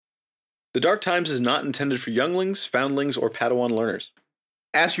The Dark Times is not intended for younglings, foundlings, or Padawan learners.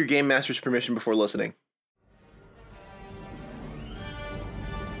 Ask your game master's permission before listening.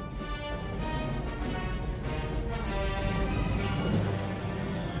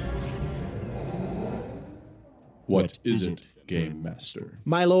 What is it, Game Master?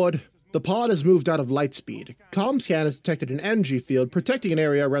 My lord, the pod has moved out of light speed. ComScan has detected an energy field protecting an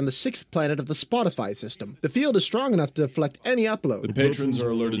area around the 6th planet of the Spotify system. The field is strong enough to deflect any upload. The patrons are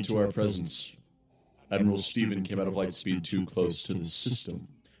alerted to our presence. Admiral Stephen came out of light speed too close to the system.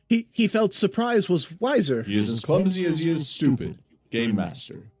 He felt surprise was wiser. He is as clumsy as he is stupid. Game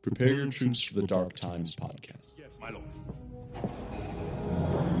Master, prepare your troops for the Dark Times podcast. Yes, my lord.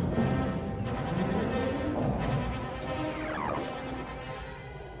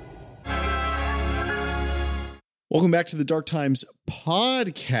 Welcome back to the Dark Times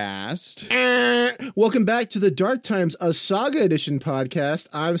podcast. Welcome back to the Dark Times, a Saga Edition podcast.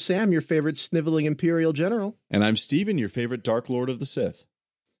 I'm Sam, your favorite sniveling Imperial General. And I'm Steven, your favorite Dark Lord of the Sith.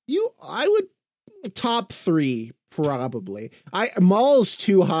 I would top 3, probably. Maul's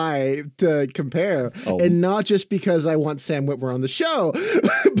too high to compare, and not just because I want Sam Witwer on the show.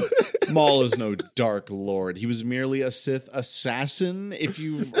 Maul is no Dark Lord. He was merely a Sith assassin. If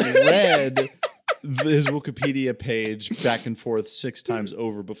you've read his Wikipedia page back and forth 6 times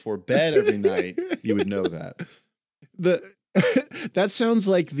over before bed every night, you would know that. That sounds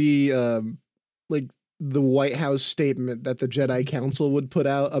like the White House statement that the Jedi Council would put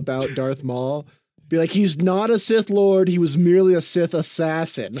out about Darth Maul. Be like, he's not a Sith Lord, he was merely a Sith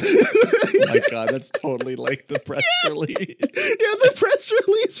assassin. Oh my God, that's totally like the press release. Yeah, the press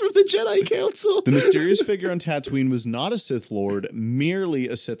release from the Jedi Council. The mysterious figure on Tatooine was not a Sith Lord, merely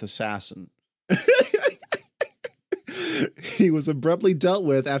a Sith assassin. He was abruptly dealt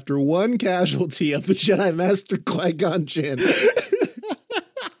with after one casualty of the Jedi Master Qui-Gon Jinn.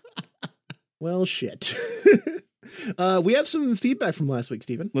 Well, shit. We have some feedback from last week,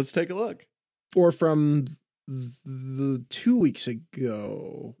 Stephen. Let's take a look. Or from the 2 weeks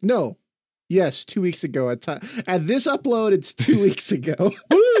ago. No. Yes, 2 weeks ago. At this upload, it's 2 weeks ago.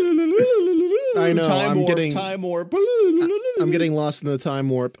 I know. Time warp. I'm getting lost in the time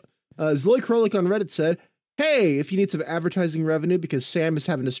warp. Zoe Krolik on Reddit said, hey, if you need some advertising revenue because Sam is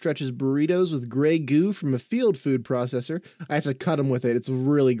having to stretch his burritos with gray goo from a field food processor, I have to cut him with it. It's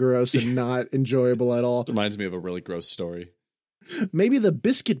really gross and not enjoyable at all. Reminds me of a really gross story. Maybe the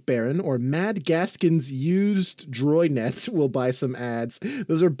Biscuit Baron or Mad Gaskin's used Droidnet will buy some ads.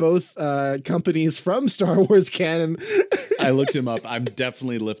 Those are both companies from Star Wars canon. I looked him up. I'm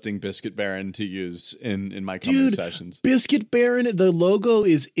definitely lifting Biscuit Baron to use in my coming sessions. Biscuit Baron, the logo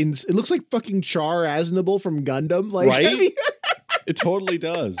is it looks like fucking Char Aznable from Gundam. Like, right? I mean, it totally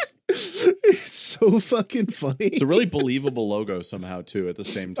does. It's so fucking funny. It's a really believable logo somehow too. At the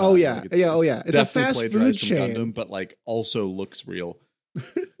same time, oh yeah, like it's a fast food chain, Gundam, but like also looks real.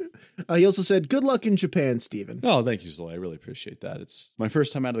 He also said, "Good luck in Japan, Stephen." Oh, thank you, Zoe. I really appreciate that. It's my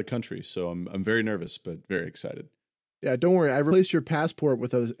first time out of the country, so I'm very nervous but very excited. Yeah, don't worry. I replaced your passport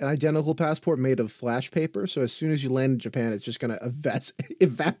with an identical passport made of flash paper. So as soon as you land in Japan, it's just gonna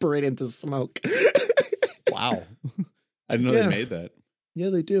evaporate into smoke. Wow, I didn't know they made that. Yeah,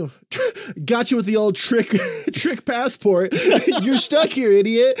 they do. Got you with the old trick passport. You're stuck here,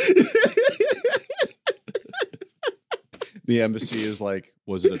 idiot. The embassy is like,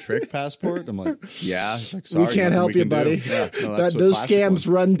 was it a trick passport? I'm like, yeah. He's like, sorry, we can't help you, buddy. Yeah, no, those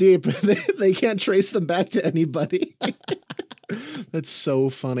scams run deep. They can't trace them back to anybody. That's so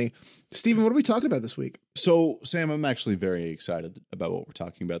funny. Stephen, what are we talking about this week? So, Sam, I'm actually very excited about what we're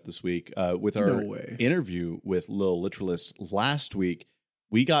talking about this week. With our interview with Lil Literalist last week,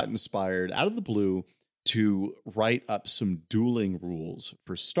 we got inspired out of the blue to write up some dueling rules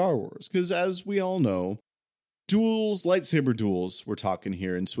for Star Wars. Because as we all know, duels, lightsaber duels, we're talking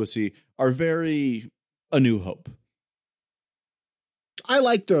here in Swissy, are very A New Hope. I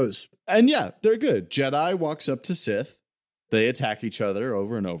like those. And yeah, they're good. Jedi walks up to Sith. They attack each other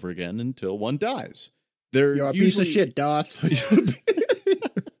over and over again until one dies. You're a piece of shit, Darth.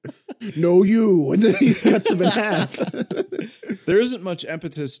 No, you. And then he cuts him in half. There isn't much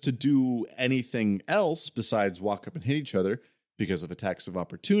impetus to do anything else besides walk up and hit each other because of attacks of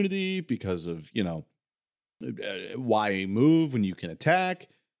opportunity, because of, why move when you can attack.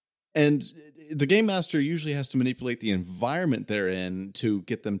 And the game master usually has to manipulate the environment they're in to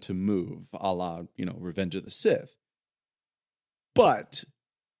get them to move, a la, Revenge of the Sith. But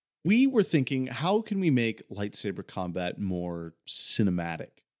we were thinking, how can we make lightsaber combat more cinematic?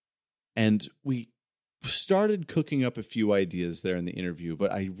 And we started cooking up a few ideas there in the interview,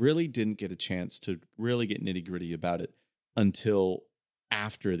 but I really didn't get a chance to really get nitty-gritty about it until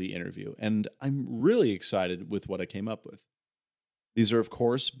after the interview, and I'm really excited with what I came up with. These are, of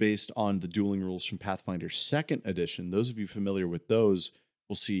course, based on the dueling rules from Pathfinder 2nd Edition. Those of you familiar with those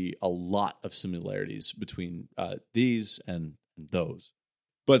will see a lot of similarities between these and those.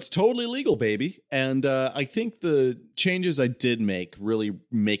 But it's totally legal, baby. And I think the changes I did make really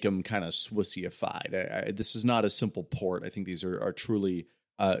make them kind of Swissified. This is not a simple port. I think these are truly,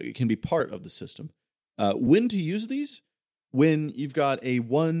 it can be part of the system. When to use these? When you've got a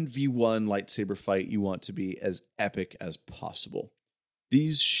 1v1 lightsaber fight, you want to be as epic as possible.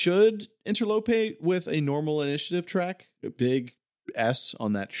 These should interlopate with a normal initiative track, a big S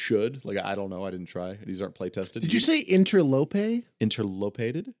on that should. Like, I don't know. I didn't try. These aren't play tested. Did you say interlope?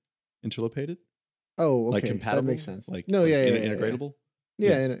 Interlopated? Oh, okay. Like compatible? That makes sense. Like, no, yeah, yeah, integratable?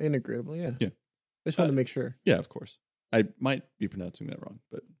 Yeah, integratable, yeah. Yeah. I just wanted to make sure. Yeah, of course. I might be pronouncing that wrong,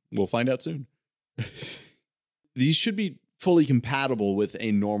 but we'll find out soon. These should be fully compatible with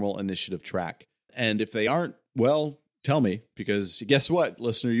a normal initiative track. And if they aren't, well, tell me, because guess what,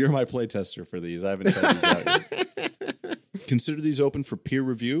 listener? You're my playtester for these. I haven't tried these out yet. Consider these open for peer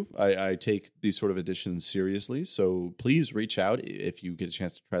review. I take these sort of additions seriously, so please reach out if you get a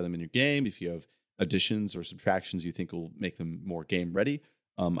chance to try them in your game, if you have additions or subtractions you think will make them more game ready.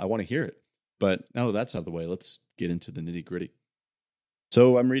 I want to hear it. But now that that's out of the way, let's get into the nitty gritty.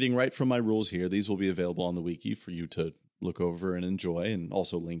 So I'm reading right from my rules here. These will be available on the wiki for you to look over and enjoy, and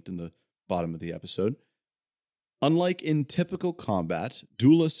also linked in the bottom of the episode. Unlike in typical combat,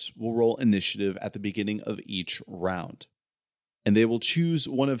 duelists will roll initiative at the beginning of each round, and they will choose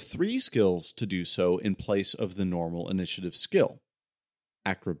one of 3 skills to do so in place of the normal initiative skill: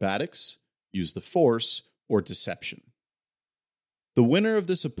 acrobatics, use the force, or deception. The winner of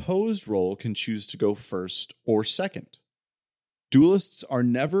this opposed roll can choose to go first or second. Duelists are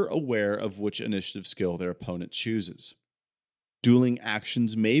never aware of which initiative skill their opponent chooses. Dueling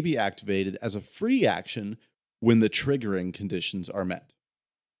actions may be activated as a free action when the triggering conditions are met.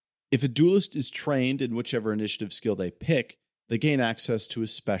 If a duelist is trained in whichever initiative skill they pick, they gain access to a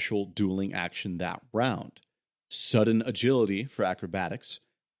special dueling action that round: sudden agility for acrobatics,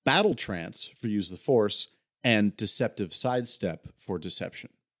 battle trance for use the force, and deceptive sidestep for deception.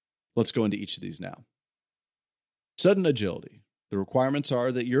 Let's go into each of these now. Sudden agility. The requirements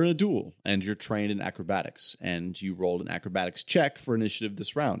are that you're in a duel and you're trained in acrobatics, and you rolled an acrobatics check for initiative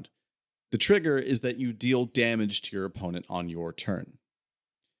this round. The trigger is that you deal damage to your opponent on your turn.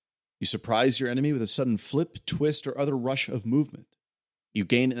 You surprise your enemy with a sudden flip, twist, or other rush of movement. You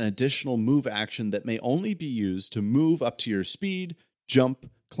gain an additional move action that may only be used to move up to your speed,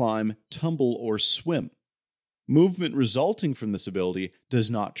 jump, climb, tumble, or swim. Movement resulting from this ability does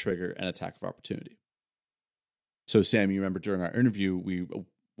not trigger an attack of opportunity. So, Sam, you remember during our interview,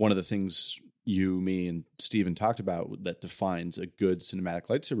 one of the things you, me, and Steven talked about that defines a good cinematic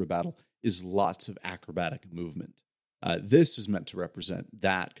lightsaber battle is lots of acrobatic movement. This is meant to represent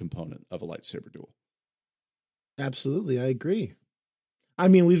that component of a lightsaber duel. Absolutely, I agree. I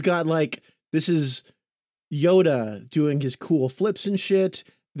mean, we've got this is Yoda doing his cool flips and shit.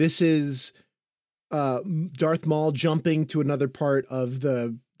 This is Darth Maul jumping to another part of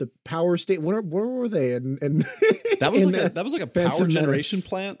the power state. Where were they? And that was like a power generation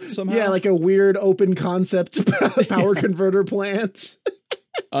plant somehow. Yeah, like a weird open concept power converter plant.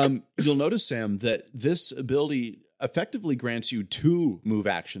 You'll notice, Sam, that this ability effectively grants you 2 move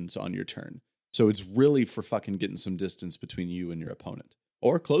actions on your turn. So it's really for fucking getting some distance between you and your opponent,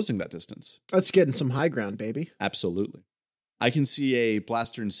 or closing that distance. That's getting some high ground, baby. Absolutely. I can see a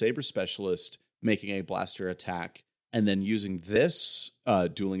blaster and saber specialist making a blaster attack and then using this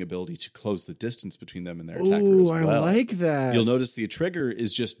dueling ability to close the distance between them and their attacker as well. I like that. You'll notice the trigger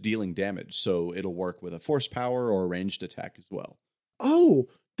is just dealing damage, so it'll work with a force power or a ranged attack as well. Oh,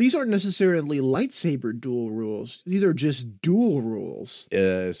 these aren't necessarily lightsaber duel rules. These are just duel rules.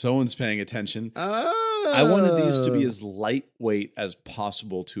 Someone's paying attention. Oh. I wanted these to be as lightweight as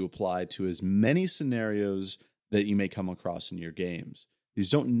possible to apply to as many scenarios that you may come across in your games. These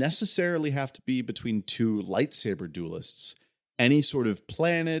don't necessarily have to be between 2 lightsaber duelists. Any sort of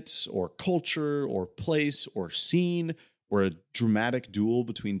planet or culture or place or scene where a dramatic duel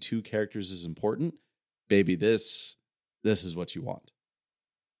between 2 characters is important, baby, this is what you want.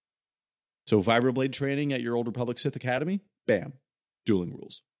 So vibroblade training at your Old Republic Sith Academy, bam, dueling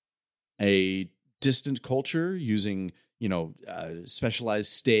rules. A distant culture using,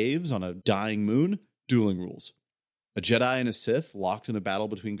 specialized staves on a dying moon, dueling rules. A Jedi and a Sith locked in a battle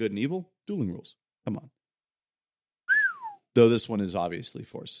between good and evil, dueling rules. Come on. Though this one is obviously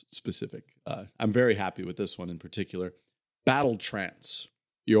Force specific. I'm very happy with this one in particular. Battle trance.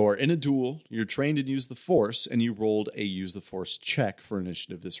 You're in a duel, you're trained in Use the Force, and you rolled a Use the Force check for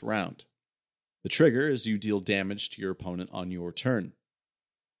initiative this round. The trigger is you deal damage to your opponent on your turn.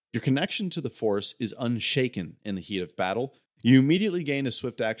 Your connection to the Force is unshaken in the heat of battle. You immediately gain a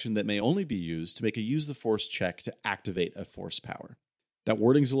swift action that may only be used to make a Use the Force check to activate a Force power. That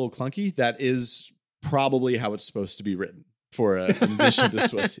wording's a little clunky. That is probably how it's supposed to be written for an addition to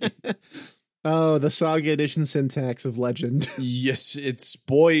Swissy. Oh, the Saga Edition syntax of legend. Yes, it's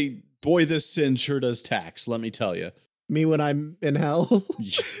boy, this sin sure does tax, let me tell you. Me when I'm in hell.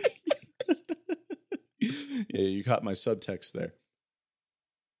 Yeah, you caught my subtext there.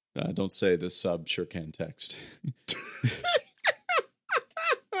 Don't say this sub sure can text.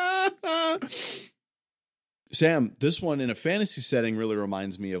 Sam, this one in a fantasy setting really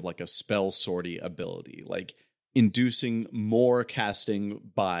reminds me of like a spell sortie ability, like inducing more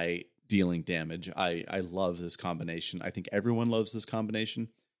casting by dealing damage. I love this combination. I think everyone loves this combination.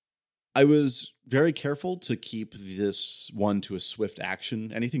 I was very careful to keep this one to a swift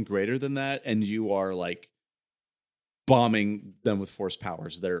action. Anything greater than that, and you are like bombing them with force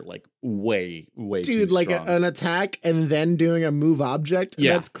powers. They're like way too like strong. an attack and then doing a move object.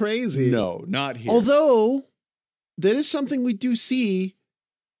 Yeah. That's crazy. No, not here. Although that is something we do see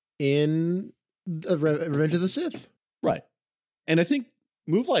in Revenge of the Sith. Right. And I think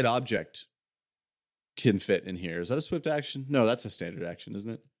move light object can fit in here. Is that a swift action? No, that's a standard action,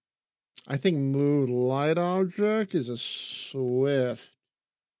 isn't it? I think move light object is a swift.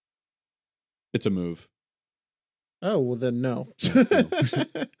 It's a move. Oh, well then no.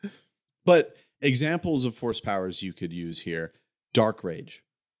 But examples of force powers you could use here: Dark Rage,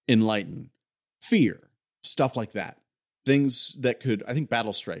 Enlighten, Fear, stuff like that. Things that could, I think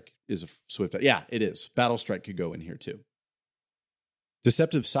Battle Strike is a swift. Yeah, it is. Battle Strike could go in here too.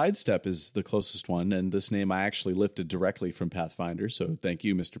 Deceptive Sidestep is the closest one, and this name I actually lifted directly from Pathfinder, so thank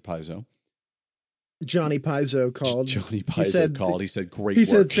you, Mr. Paizo. Johnny Paizo called. Johnny Paizo called. He said, great work. He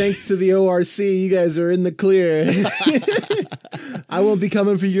said, thanks to the ORC, you guys are in the clear. I won't be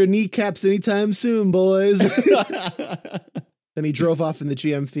coming for your kneecaps anytime soon, boys. Then he drove off in the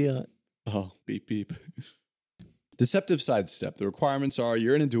GM Fiat. Oh, beep, beep. Deceptive Sidestep. The requirements are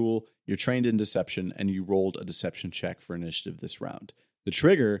you're in a duel, you're trained in deception, and you rolled a deception check for initiative this round. The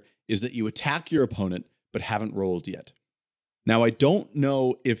trigger is that you attack your opponent, but haven't rolled yet. Now, I don't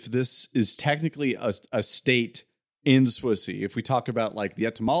know if this is technically a state in Swissy. If we talk about like the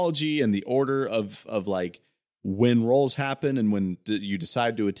etymology and the order of like when rolls happen and when you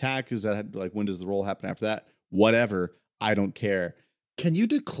decide to attack, is that like when does the roll happen after that? Whatever. I don't care. Can you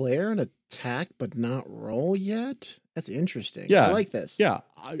declare an attack but not roll yet? That's interesting. Yeah. I like this. Yeah.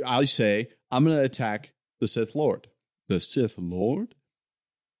 I say I'm going to attack the Sith Lord. The Sith Lord?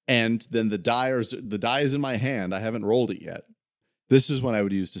 And then the die is in my hand. I haven't rolled it yet. This is when I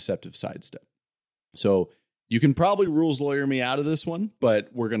would use Deceptive Sidestep. So you can probably rules lawyer me out of this one, but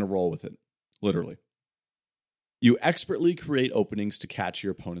we're going to roll with it. Literally. You expertly create openings to catch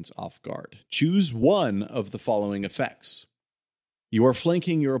your opponents off guard. Choose one of the following effects. You are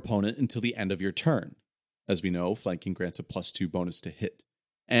flanking your opponent until the end of your turn. As we know, flanking grants a +2 bonus to hit.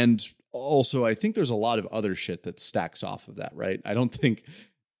 And also, I think there's a lot of other shit that stacks off of that, right? I don't think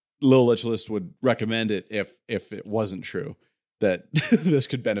Lil Lich would recommend it if it wasn't true that this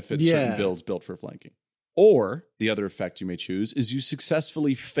could benefit certain builds built for flanking. Or the other effect you may choose is you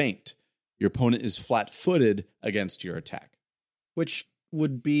successfully feint. Your opponent is flat-footed against your attack. Which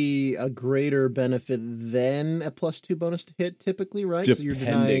would be a greater benefit than a +2 bonus to hit typically, right? Depending so you're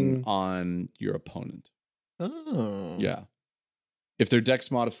denying on your opponent. Oh. Yeah. If their dex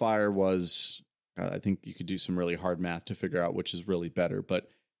modifier was, I think you could do some really hard math to figure out which is really better.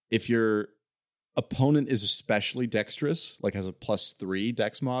 But if your opponent is especially dexterous, like has a +3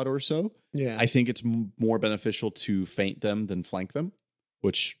 dex mod or so, yeah, I think it's more beneficial to feint them than flank them,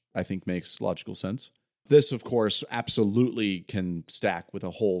 which I think makes logical sense. This, of course, absolutely can stack with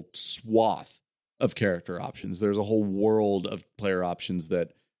a whole swath of character options. There's a whole world of player options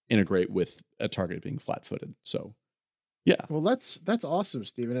that integrate with a target being flat-footed. So, yeah. Well, that's awesome,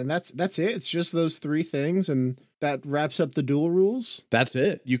 Steven. And that's it. It's just those three things, and that wraps up the duel rules. That's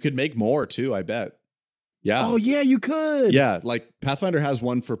it. You could make more, too, I bet. Yeah. Oh, yeah, you could. Yeah, like Pathfinder has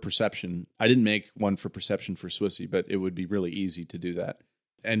one for perception. I didn't make one for perception for Swissy, but it would be really easy to do that.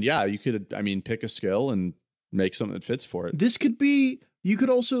 And yeah, you could, pick a skill and make something that fits for it. This could be, you could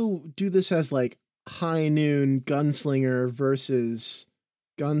also do this as like high noon gunslinger versus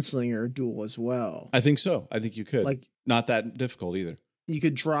gunslinger duel as well. I think so. I think you could. Like, not that difficult either. You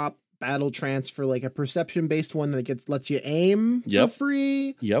could drop battle transfer, like a perception based one that lets you aim for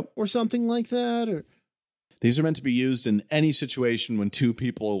free. Yep. Or something like that. Or These are meant to be used in any situation when two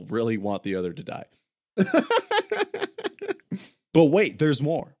people really want the other to die. But wait, there's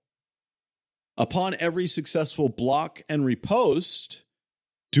more. Upon every successful block and riposte,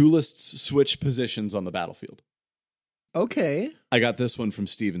 duelists switch positions on the battlefield. Okay. I got this one from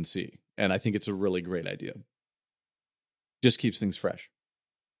Stephen C., and I think it's a really great idea. Just keeps things fresh.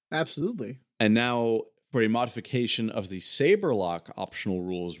 Absolutely. And now, for a modification of the Saber Lock optional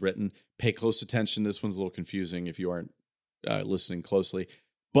rules written, pay close attention. This one's a little confusing if you aren't listening closely.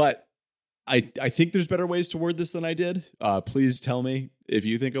 But I think there's better ways to word this than I did. Please tell me if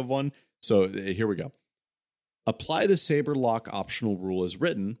you think of one. So here we go. Apply the Saber Lock optional rule as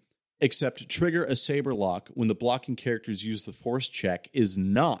written, except trigger a Saber Lock when the blocking characters use the force check is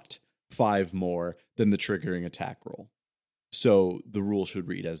not 5 more than the triggering attack roll. So the rule should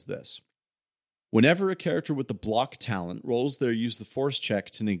read as this. Whenever a character with the block talent rolls their use the force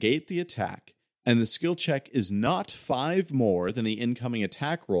check to negate the attack, and the skill check is not 5 more than the incoming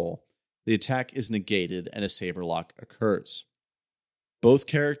attack roll, the attack is negated and a Saber Lock occurs. Both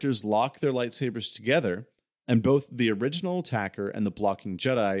characters lock their lightsabers together, and both the original attacker and the blocking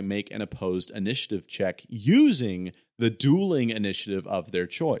Jedi make an opposed initiative check using the dueling initiative of their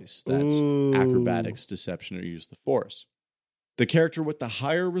choice. That's acrobatics, deception, or use the force. The character with the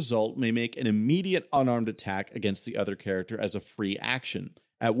higher result may make an immediate unarmed attack against the other character as a free action,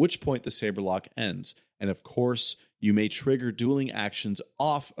 at which point the Saber Lock ends. And of course, you may trigger dueling actions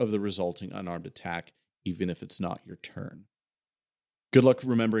off of the resulting unarmed attack, even if it's not your turn. Good luck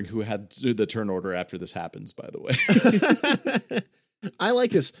remembering who had the turn order after this happens, by the way. I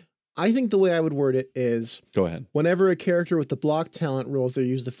like this. I think the way I would word it is... Go ahead. Whenever a character with the block talent rolls their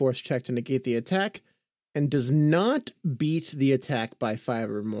use the force check to negate the attack and does not beat the attack by 5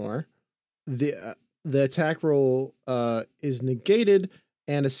 or more, the attack roll is negated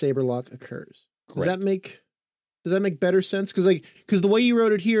and a Saber Lock occurs. Does that make better sense? Because the way you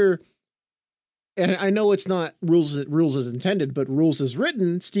wrote it here... And I know it's not rules as intended, but rules as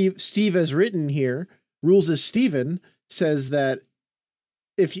written, Steve as written here, rules as Steven says that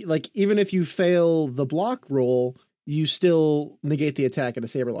even if you fail the block roll, you still negate the attack and a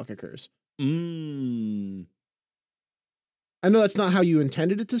Saber Lock occurs. I know that's not how you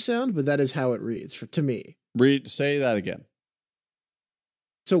intended it to sound, but that is how it reads to me. Say that again.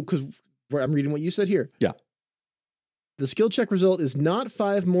 So, because I'm reading what you said here. Yeah. The skill check result is not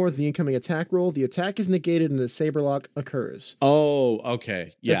 5 more than the incoming attack roll. The attack is negated and a Saber Lock occurs. Oh,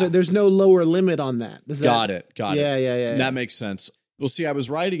 okay. Yeah. There's no lower limit on that. Got it. Yeah. That makes sense. Well, see, I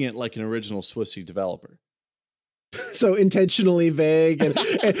was writing it like an original Swissy developer. So intentionally vague and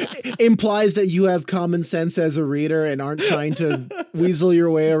implies that you have common sense as a reader and aren't trying to weasel your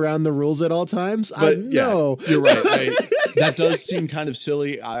way around the rules at all times. No. Yeah, you're right. That does seem kind of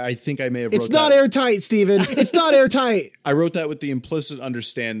silly. I think I may have wrote that. It's not airtight, Steven. It's not airtight. I wrote that with the implicit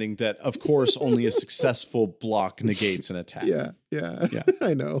understanding that, of course, only a successful block negates an attack. Yeah.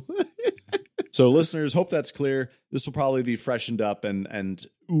 I know. So listeners, hope that's clear. This will probably be freshened up and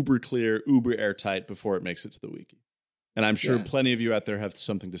uber clear, uber airtight before it makes it to the wiki. And I'm sure plenty of you out there have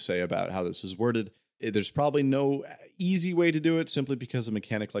something to say about how this is worded. There's probably no easy way to do it simply because a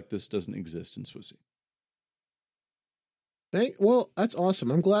mechanic like this doesn't exist in Swissy. Well, that's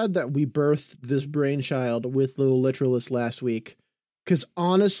awesome. I'm glad that we birthed this brainchild with Little Literalist last week. Because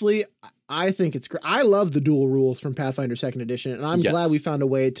honestly, I think it's great. I love the dual rules from Pathfinder 2nd Edition, and I'm glad we found a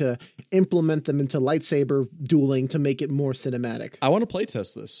way to implement them into lightsaber dueling to make it more cinematic. I want to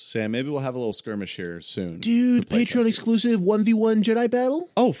playtest this, Sam. Maybe we'll have a little skirmish here soon. Dude, Patreon exclusive 1v1 Jedi battle?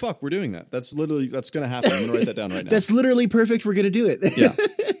 Oh, fuck, we're doing that. That's going to happen. I'm going to write that down right now. That's literally perfect. We're going to do it. Yeah.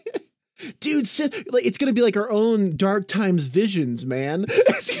 Dude, it's going to be like our own Dark Times visions, man.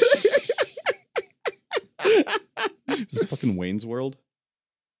 Is this fucking Wayne's World?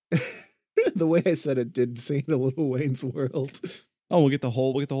 The way I said it did seem a little Wayne's World. Oh, we'll get the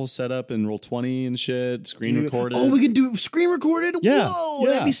whole setup and roll 20 and shit, screen recorded. Oh, we can do screen recorded? Yeah. Whoa,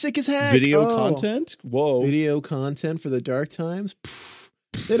 that'd be sick as heck. Video content? Whoa. Video content for the Dark Times?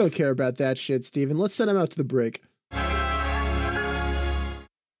 Pfft, they don't care about that shit, Steven. Let's send them out to the break.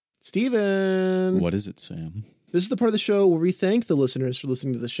 Steven. What is it, Sam? This is the part of the show where we thank the listeners for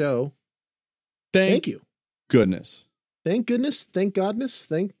listening to the show. Thank you. Goodness. Thank goodness. Thank godness.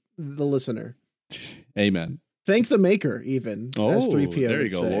 Thank the listener. Amen. Thank the maker, even. Oh, as 3PO there you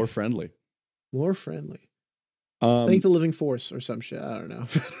go. Say. More friendly. More friendly. Thank the living force or some shit. I don't know.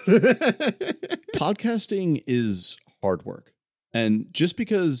 Podcasting is hard work. And just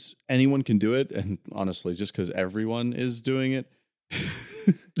because anyone can do it, and honestly, just because everyone is doing it,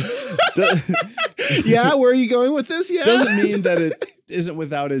 yeah, where are you going with this? Yeah, doesn't mean that isn't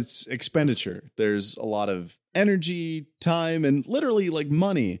without its expenditure. There's a lot of energy, time, and literally like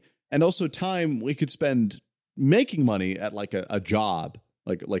money, and also time we could spend making money at like a job,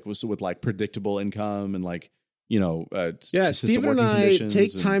 like with like predictable income and like, you know, Steven and I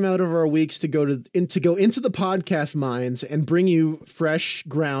take time out of our weeks to go into the podcast mines and bring you fresh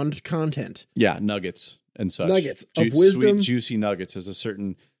ground content. Yeah, nuggets and such. Nuggets of wisdom, sweet, juicy nuggets, as a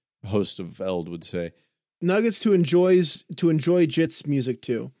certain host of Eld would say. Nuggets to enjoy Jits music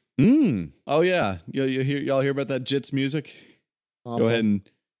too. Oh yeah, y'all hear about that Jits music? Awful. Go ahead and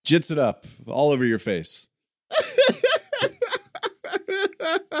Jits it up all over your face.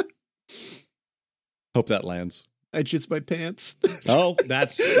 Hope that lands. I jits my pants. Oh, I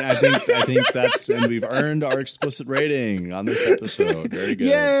think that's, and we've earned our explicit rating on this episode. Very good.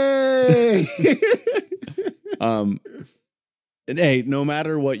 Yay! And hey, no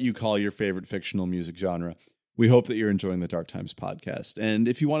matter what you call your favorite fictional music genre, we hope that you're enjoying the Dark Times podcast. And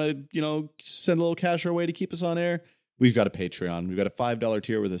if you want to, you know, send a little cash our way to keep us on air, we've got a Patreon. We've got a $5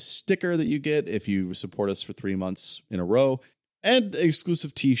 tier with a sticker that you get if you support us for 3 months in a row, and an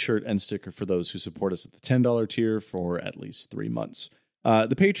exclusive t-shirt and sticker for those who support us at the $10 tier for at least 3 months.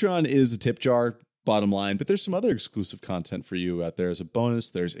 The Patreon is a tip jar, bottom line, but there's some other exclusive content for you out there as a bonus.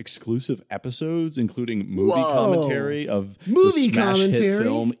 There's exclusive episodes, including movie commentary of the smash hit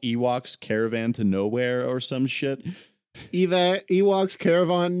film Ewoks Caravan to Nowhere or some shit. Ewoks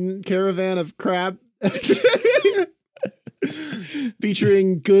Caravan of Crap.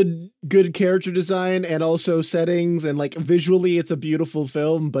 Featuring good character design and also settings, and like visually it's a beautiful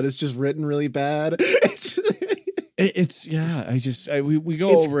film, but it's just written really bad. We go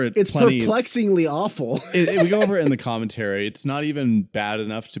over it. It's plenty. Perplexingly awful. We go over it in the commentary. It's not even bad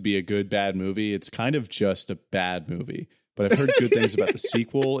enough to be a good bad movie. It's kind of just a bad movie. But I've heard good things about the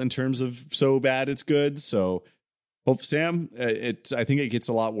sequel in terms of so bad it's good. So, Sam, I think it gets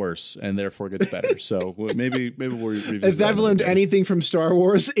a lot worse and therefore gets better. So maybe we'll revisit. Has never learned anything from Star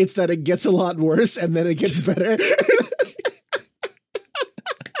Wars. It's that it gets a lot worse and then it gets better.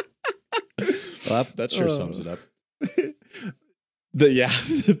 Well, that sure sums it up.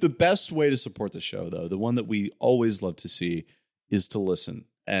 The best way to support the show, though, the one that we always love to see, is to listen.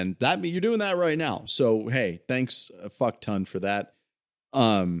 And you're doing that right now. So, hey, thanks a fuck ton for that.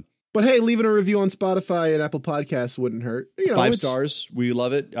 But hey, leaving a review on Spotify and Apple Podcasts wouldn't hurt. 5 stars. We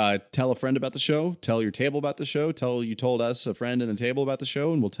love it. Tell a friend about the show. Tell your table about the show. Tell you told us, a friend, and the table about the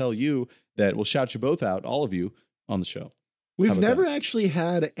show. And we'll tell you that we'll shout you both out, all of you, on the show. We've never actually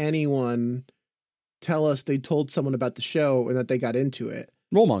had anyone tell us they told someone about the show and that they got into it.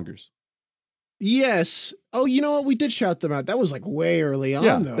 Rollmongers. Yes. Oh, you know what? We did shout them out. That was like way early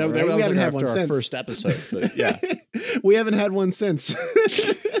on, though. That right? was like after our first episode. But yeah. We haven't had one since.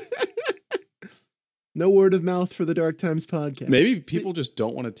 No word of mouth for the Dark Times podcast. Maybe people just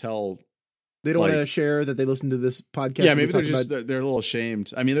don't want to tell. They don't want to share that they listen to this podcast. Yeah, maybe they're a little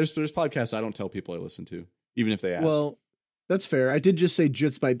ashamed. I mean, there's podcasts I don't tell people I listen to, even if they ask. Well, that's fair. I did just say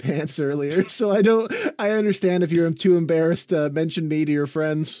jits my pants earlier, so I understand if you're too embarrassed to mention me to your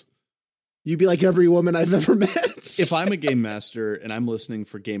friends. You'd be like every woman I've ever met. If I'm a game master and I'm listening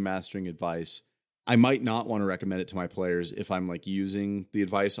for game mastering advice, I might not want to recommend it to my players if I'm like using the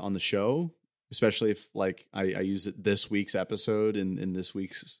advice on the show, especially if like I use it this week's episode in this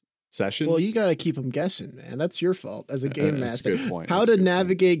week's session. Well, you got to keep them guessing, man. That's your fault as a game master. That's a good point. How to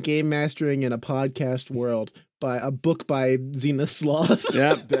navigate game mastering in a podcast world, by a book by Zenith Sloth.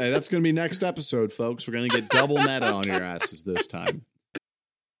 Yeah, that's going to be next episode, folks. We're going to get double meta on your asses this time.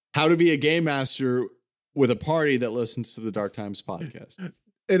 How to be a game master with a party that listens to the Dark Times podcast. And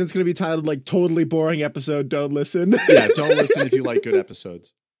it's going to be titled like Totally Boring Episode, Don't Listen. Yeah, don't listen if you like good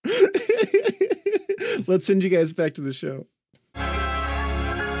episodes. Let's send you guys back to the show.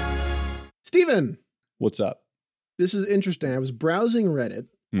 Steven. What's up? This is interesting. I was browsing Reddit,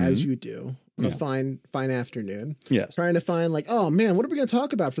 as you do, on a fine afternoon. Yes. Trying to find like, oh man, what are we going to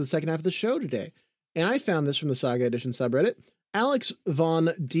talk about for the second half of the show today? And I found this from the Saga Edition subreddit. Alex Von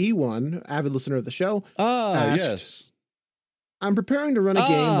D1, avid listener of the show. Asked, yes. I'm preparing to run a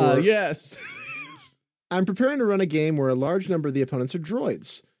game yes. I'm preparing to run a game where a large number of the opponents are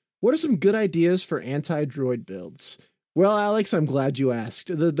droids. What are some good ideas for anti-droid builds? Well, Alex, I'm glad you asked.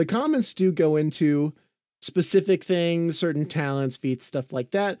 The comments do go into specific things, certain talents, feats, stuff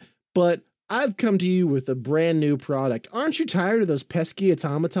like that, but I've come to you with a brand new product. Aren't you tired of those pesky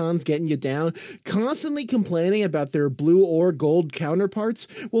automatons getting you down, constantly complaining about their blue or gold counterparts?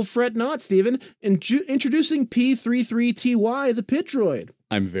 Well, fret not, Steven. Introducing P33TY, the pit droid.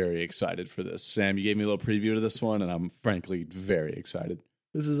 I'm very excited for this. Sam, you gave me a little preview to this one, and I'm frankly very excited.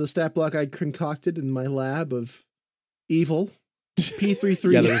 This is a stat block I concocted in my lab of evil.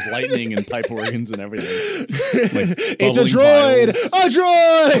 P33. Yeah, there's lightning and pipe organs and everything. It's a droid! A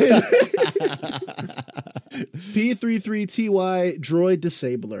droid! P33TY Droid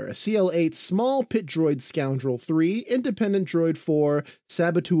Disabler, a CL8 small pit droid scoundrel 3, independent droid 4,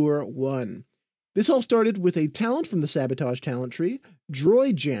 saboteur 1. This all started with a talent from the sabotage talent tree,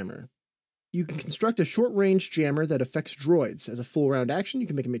 Droid Jammer. You can construct a short-range jammer that affects droids. As a full-round action, you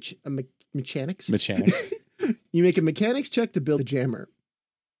can make a mechanics. You make a mechanics check to build a jammer.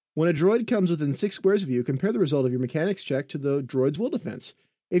 When a droid comes within 6 squares of you, compare the result of your mechanics check to the droid's will defense.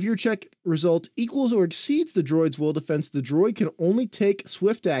 If your check result equals or exceeds the droid's will defense, the droid can only take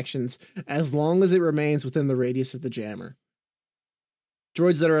swift actions as long as it remains within the radius of the jammer.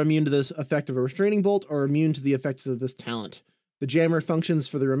 Droids that are immune to this effect of a restraining bolt are immune to the effects of this talent. The jammer functions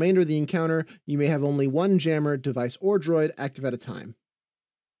for the remainder of the encounter. You may have only one jammer, device, or droid active at a time.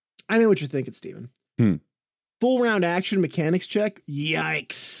 I know what you're thinking, Steven. Full round action mechanics check?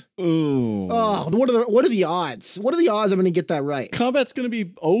 Yikes. Ooh. Oh, what are the odds? What are the odds I'm going to get that right? Combat's going to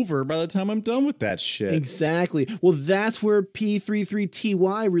be over by the time I'm done with that shit. Exactly. Well, that's where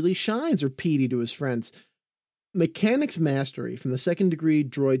P33TY really shines, or PD to his friends. Mechanics Mastery from the second degree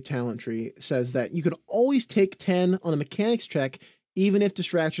droid talent tree says that you can always take 10 on a mechanics check, even if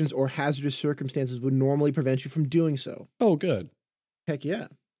distractions or hazardous circumstances would normally prevent you from doing so. Oh, good. Heck yeah.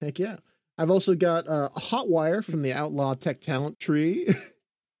 Heck yeah. I've also got a hot wire from the Outlaw Tech Talent tree.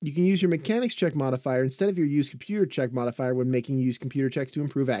 You can use your mechanics check modifier instead of your use computer check modifier when making use computer checks to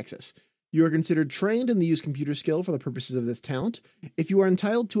improve access. You are considered trained in the use computer skill for the purposes of this talent. If you are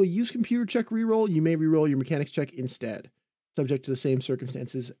entitled to a use computer check reroll, you may reroll your mechanics check instead, subject to the same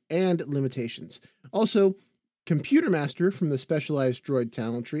circumstances and limitations. Also, Computer Master from the Specialized Droid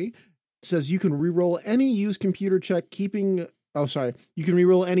Talent tree says you can reroll any use computer check you can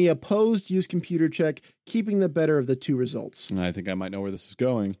reroll any opposed use computer check, keeping the better of the two results. I think I might know where this is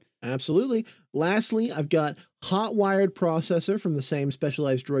going. Absolutely. Lastly, I've got Hot Wired Processor from the same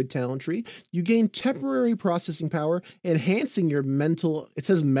Specialized Droid Talent tree. You gain temporary processing power, enhancing your mental. It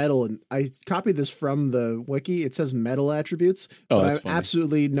says metal, and I copied this from the wiki. It says metal attributes, but I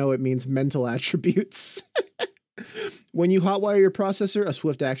absolutely know it means mental attributes. When you hotwire your processor, a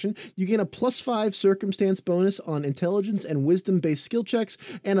swift action, you gain a +5 circumstance bonus on intelligence and wisdom-based skill checks,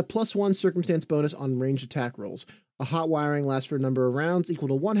 and a +1 circumstance bonus on range attack rolls. A hot wiring lasts for a number of rounds equal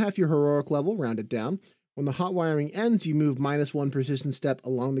to 1/2 your heroic level, rounded down. When the hot wiring ends, you move -1 persistent step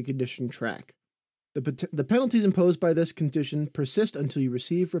along the condition track. The penalties imposed by this condition persist until you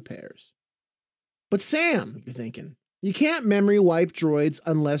receive repairs. But Sam, you're thinking, you can't memory wipe droids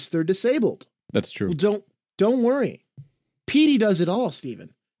unless they're disabled. That's true. Well, don't worry. PD does it all,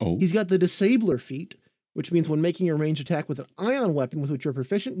 Steven. Oh. He's got the Disabler feat, which means when making a ranged attack with an ion weapon with which you're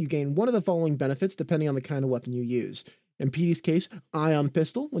proficient, you gain one of the following benefits depending on the kind of weapon you use. In PD's case, ion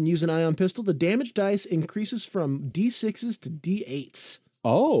pistol. When using ion pistol, the damage dice increases from D6s to D8s.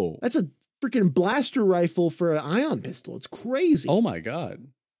 Oh. That's a freaking blaster rifle for an ion pistol. It's crazy. Oh my God.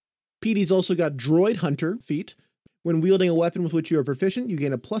 PD's also got Droid Hunter feat. When wielding a weapon with which you are proficient, you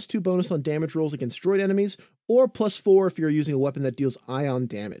gain a +2 bonus on damage rolls against droid enemies, or +4 if you're using a weapon that deals ion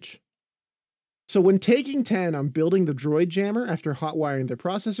damage. So when taking 10 on building the droid jammer after hotwiring their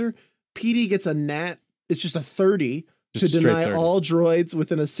processor, PD gets a nat, it's just a 30 just to deny 30. all droids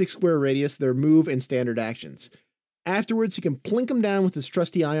within a 6-square radius their move and standard actions. Afterwards, he can plink them down with his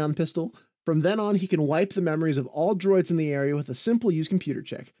trusty ion pistol. From then on, he can wipe the memories of all droids in the area with a simple use computer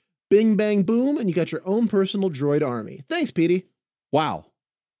check. Bing, bang, boom, and you got your own personal droid army. Thanks, Petey. Wow.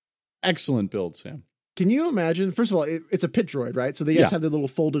 Excellent build, Sam. Can you imagine? First of all, it's a pit droid, right? So they just have their little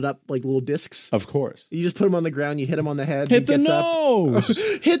folded up, like little discs. Of course. You just put them on the ground, you hit him on the head. Hit the nose!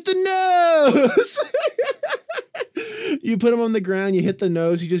 Hit the nose! You put him on the ground, you hit the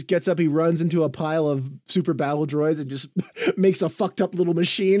nose, he just gets up, he runs into a pile of super battle droids and just makes a fucked up little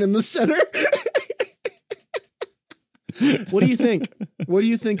machine in the center. What do you think? What do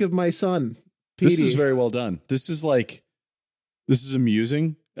you think of my son, Petey? This is very well done. This is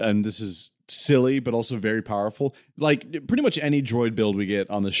amusing, and this is silly, but also very powerful. Like pretty much any droid build we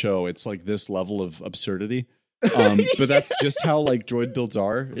get on the show, it's like this level of absurdity. But that's just how like droid builds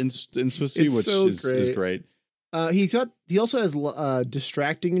are in Swissy, which so is great. He also has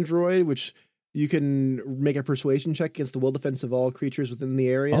distracting droid, which you can make a persuasion check against the will defense of all creatures within the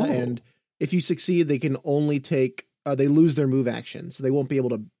area, and if you succeed, they can only take. They lose their move action, so they won't be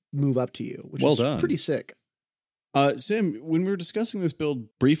able to move up to you, which is pretty sick. Sam, when we were discussing this build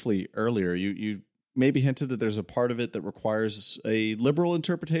briefly earlier, you maybe hinted that there's a part of it that requires a liberal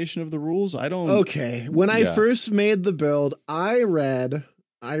interpretation of the rules. I don't. Okay, when I first made the build, I read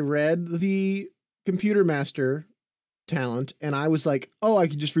the Computer Master talent, and I was like, oh, I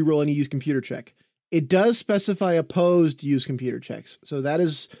could just reroll any use computer check. It does specify opposed use computer checks. So that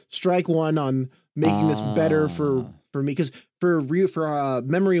is strike one on making this better for me. Because for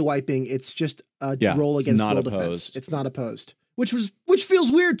memory wiping, it's just a roll against roll defense. It's not opposed. Which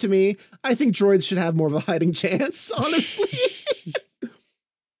feels weird to me. I think droids should have more of a hiding chance, honestly.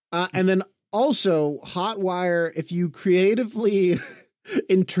 And then also Hotwire, if you creatively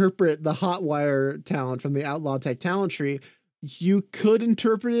interpret the Hotwire talent from the Outlaw Tech talent tree, you could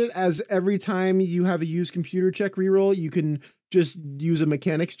interpret it as every time you have a use computer check reroll, you can just use a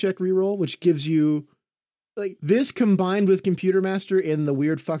mechanics check reroll, which gives you like this combined with Computer Master in the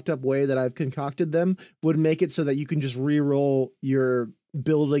weird fucked up way that I've concocted them would make it so that you can just reroll your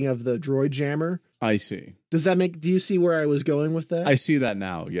building of the droid jammer. I see. Do you see where I was going with that? I see that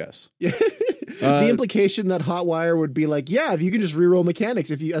now. Yes. The implication that Hotwire would be like, yeah, if you can just reroll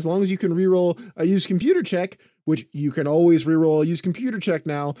mechanics, as long as you can reroll a used computer check, which you can always reroll a used computer check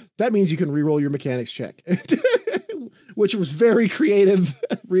now, that means you can reroll your mechanics check, which was very creative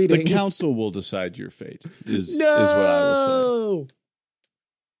reading. The council will decide your fate. Is what I will say.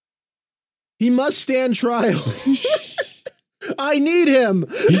 He must stand trial. I need him.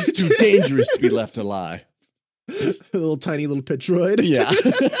 He's too dangerous to be left alive. A tiny little pit droid. Yeah.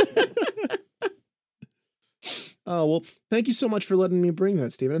 Oh, well, thank you so much for letting me bring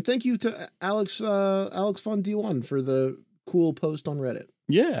that, Stephen. And thank you to Alex Von D1 for the cool post on Reddit.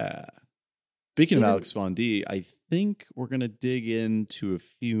 Yeah. Speaking of Alex Von D, I think we're going to dig into a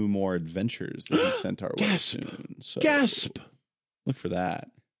few more adventures that he sent our way soon. So Gasp! Look for that.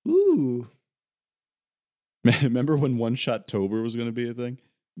 Ooh. Remember when One Shot Tober was going to be a thing?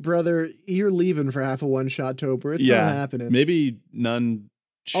 Brother, you're leaving for half a One Shot Tober. It's not happening. Maybe none.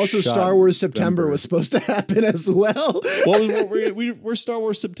 Also, Star Wars September was supposed to happen as well. Well, we're Star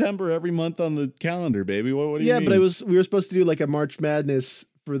Wars September every month on the calendar, baby. What do you mean? Yeah, but we were supposed to do like a March Madness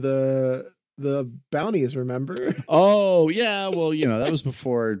for the bounties, remember? Oh, yeah. Well, that was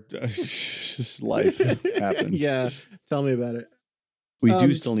before life happened. Yeah, tell me about it. We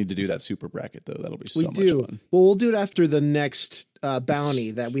do still need to do that super bracket, though. That'll be so much fun. Well, we'll do it after the next bounty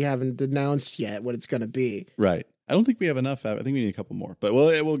that we haven't announced yet what it's going to be. Right. I don't think we have enough. I think we need a couple more, but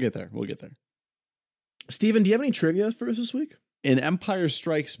we'll get there. We'll get there. Steven, do you have any trivia for us this week? In Empire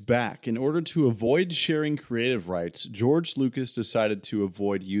Strikes Back, in order to avoid sharing creative rights, George Lucas decided to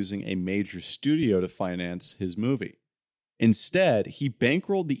avoid using a major studio to finance his movie. Instead, he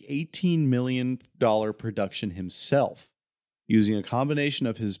bankrolled the $18 million production himself, using a combination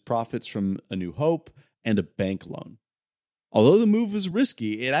of his profits from A New Hope and a bank loan. Although the move was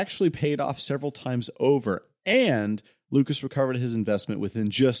risky, it actually paid off several times over, and Lucas recovered his investment within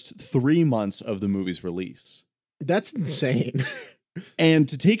just 3 months of the movie's release. That's insane. And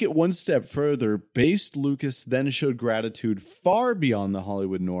to take it one step further, Based Lucas then showed gratitude far beyond the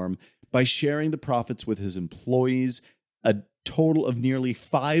Hollywood norm by sharing the profits with his employees, a total of nearly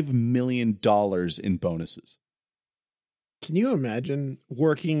 $5 million in bonuses. Can you imagine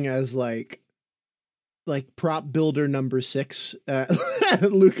working as like prop builder number 6 at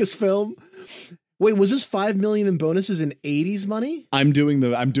Lucasfilm? Wait, was this $5 million in bonuses in 80s money? I'm doing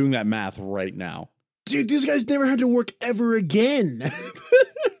that math right now. Dude, these guys never had to work ever again.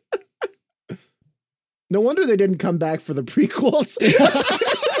 No wonder they didn't come back for the prequels.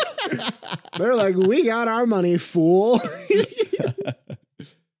 They're like, we got our money, fool.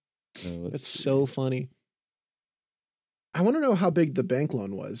 That's so funny. I want to know how big the bank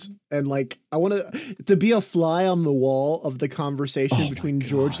loan was. And like, I want to be a fly on the wall of the conversation between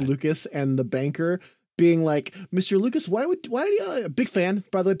George Lucas and the banker being like, Mr. Lucas, why do you, big fan,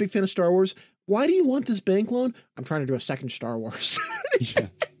 by the way, big fan of Star Wars. Why do you want this bank loan? I'm trying to do a second Star Wars. Yeah,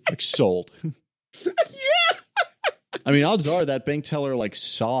 like sold. Yeah. I mean, odds are that bank teller like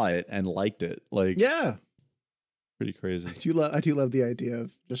saw it and liked it. Like, yeah. Pretty crazy. I do love the idea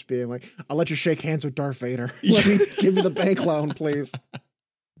of just being like, I'll let you shake hands with Darth Vader. Let me give me the bank loan, please.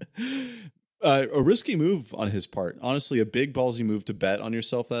 A risky move on his part. Honestly, a big ballsy move to bet on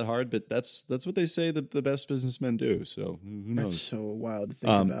yourself that hard, but that's what they say that the best businessmen do. So who knows? That's so wild to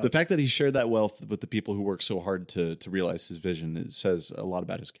think about. The fact that he shared that wealth with the people who work so hard to realize his vision, it says a lot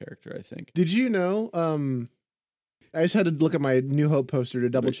about his character, I think. Did you know? I just had to look at my New Hope poster to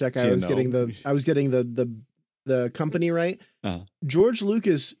double check. I was getting the company right. Uh-huh. George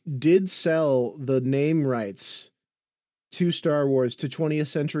Lucas did sell the name rights to Star Wars to 20th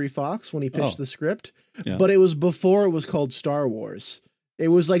Century Fox when he pitched the script, but it was before it was called Star Wars. It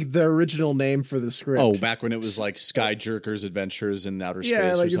was like the original name for the script. Oh, back when it was like Sky Jerkers Adventures in Outer Space.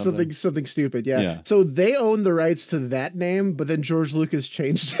 Yeah, like or something stupid. Yeah. So they owned the rights to that name, but then George Lucas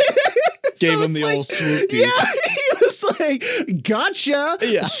changed it. Gave him the old swoop. Yeah, he was Gotcha.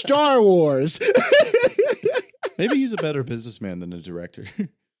 Yeah. Star Wars. Maybe he's a better businessman than a director.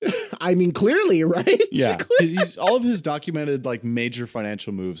 I mean, clearly, right? Yeah. He's all of his documented like major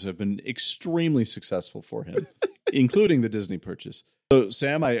financial moves have been extremely successful for him, including the Disney purchase. So,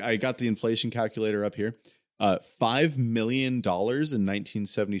 Sam, I got the inflation calculator up here. $5 million in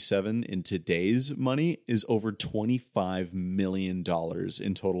 1977 in today's money is over $25 million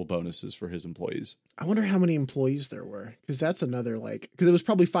in total bonuses for his employees. I wonder how many employees there were, because that's another because it was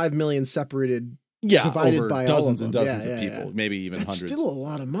probably 5 million separated. Yeah, divided over by dozens all and of them. dozens of people, maybe even That's hundreds. still a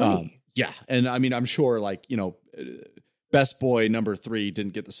lot of money. Yeah, and I mean, I'm sure Best Boy number 3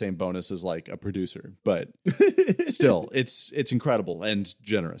 didn't get the same bonus as like a producer, but still, it's incredible and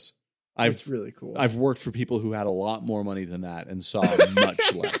generous. It's really cool. I've worked for people who had a lot more money than that and saw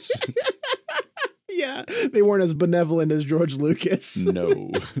much less. Yeah, they weren't as benevolent as George Lucas. No.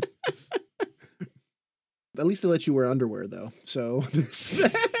 At least they let you wear underwear, though. So there's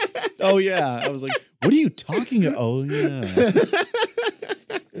that. Oh, yeah. I was like, what are you talking about? Oh, yeah.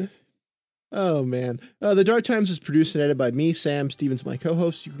 Oh, man. The Dark Times is produced and edited by me, Sam Stevens, my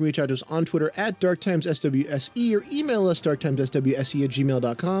co-host. You can reach out to us on Twitter at DarkTimesSWSE or email us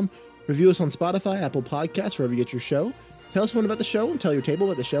darktimesswse@gmail.com. Review us on Spotify, Apple Podcasts, wherever you get your show. Tell us one about the show and tell your table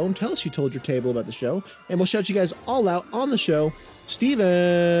about the show and tell us you told your table about the show. And we'll shout you guys all out on the show.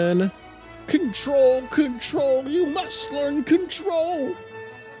 Steven. Control, you must learn control.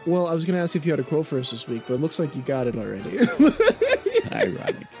 Well, I was going to ask if you had a quote for us this week, but it looks like you got it already.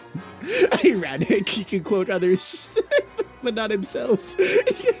 Ironic. Ironic. He can quote others, but not himself.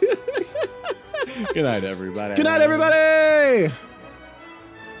 Good night, everybody. Good night, everybody.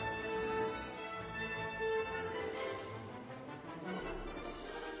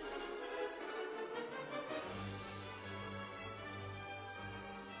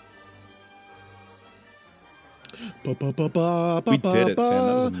 We did it, Sam.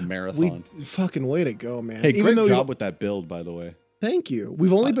 That was a marathon. Fucking way to go, man. Hey, great job with that build, by the way. Thank you.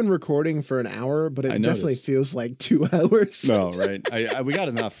 We've only been recording for an hour, but it definitely feels like 2 hours. No, right? We got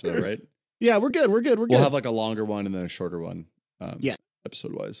enough, though, right? Yeah, we're good. We'll have like a longer one and then a shorter one. Yeah.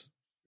 Episode-wise.